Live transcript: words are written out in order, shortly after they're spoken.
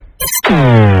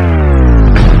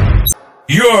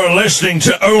You're listening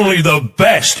to only the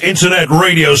best internet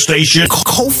radio station.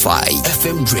 Ko-Fi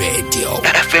FM Radio.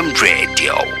 FM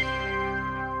Radio.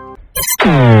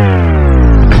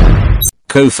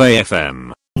 Ko-Fi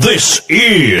FM. This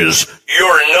is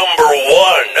your number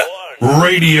one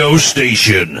radio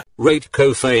station. Rate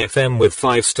Ko-Fi FM with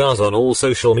 5 stars on all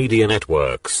social media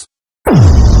networks.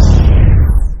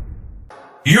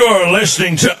 You're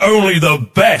listening to only the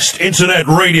best internet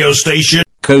radio station.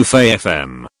 Ko-Fi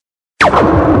FM.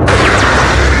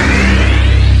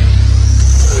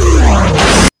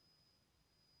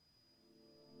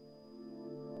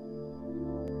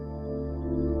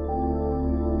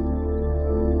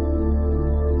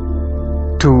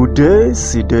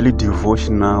 Today's daily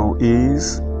devotional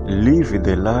is Live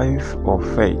the Life of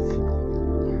Faith.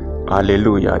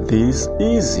 Hallelujah. This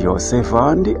is your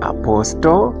servant,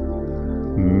 Apostle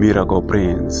Miracle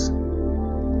Prince.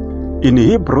 In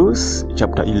Hebrews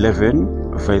chapter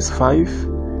 11, verse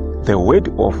 5, the word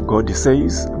of God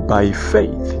says, by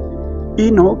faith,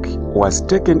 Enoch was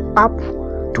taken up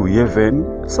to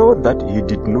heaven so that he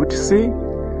did not see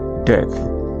death.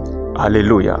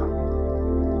 Hallelujah.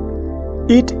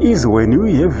 It is when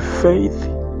we have faith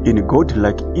in God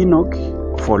like Enoch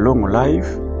for long life,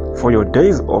 for your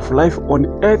days of life on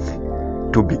earth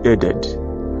to be added.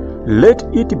 Let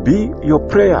it be your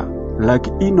prayer like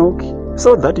Enoch,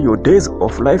 so that your days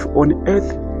of life on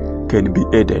earth can be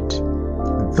added.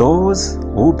 Those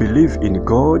who believe in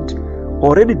God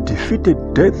already defeated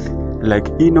death like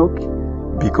Enoch,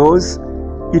 because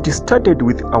it started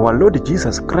with our Lord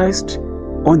Jesus Christ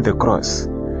on the cross.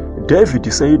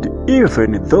 David said,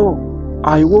 even though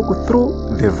I walk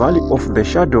through the valley of the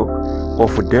shadow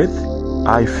of death,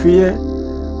 I fear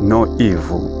no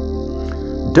evil.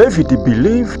 David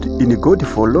believed in God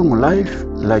for long life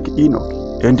like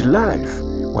Enoch, and life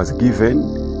was given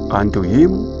unto him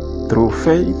through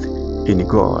faith in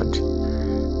God.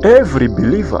 Every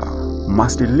believer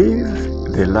must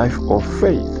live the life of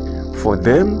faith for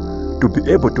them to be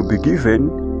able to be given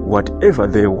whatever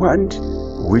they want,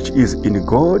 which is in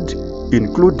God,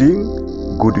 including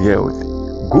good health.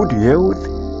 Good health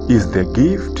is the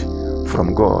gift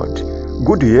from God.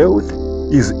 Good health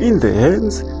is in the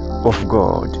hands of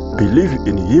God. Believe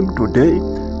in Him today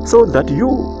so that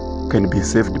you can be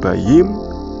saved by Him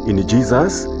in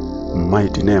Jesus'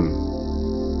 mighty name.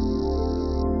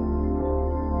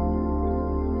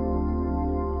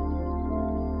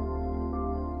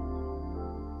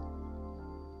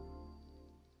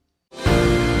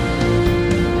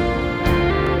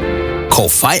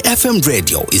 Ko-Fi FM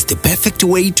Radio is the perfect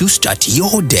way to start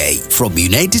your day. From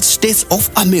United States of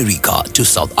America to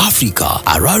South Africa,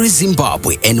 Harare,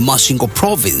 Zimbabwe, and Masvingo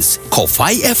Province,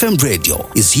 Ko-Fi FM Radio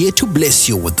is here to bless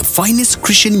you with the finest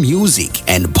Christian music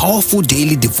and powerful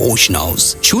daily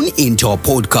devotionals. Tune into our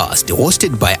podcast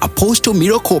hosted by Apostle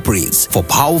Miracle Prince for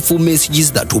powerful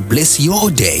messages that will bless your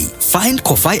day. Find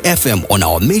Ko-Fi FM on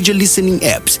our major listening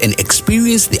apps and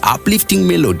experience the uplifting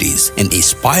melodies and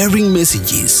inspiring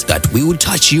messages that will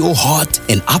touch your heart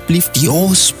and uplift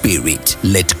your spirit.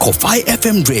 Let Ko-Fi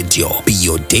FM Radio be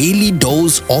your daily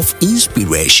dose of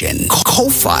inspiration.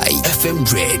 Ko-Fi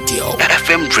FM Radio.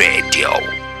 FM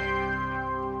Radio.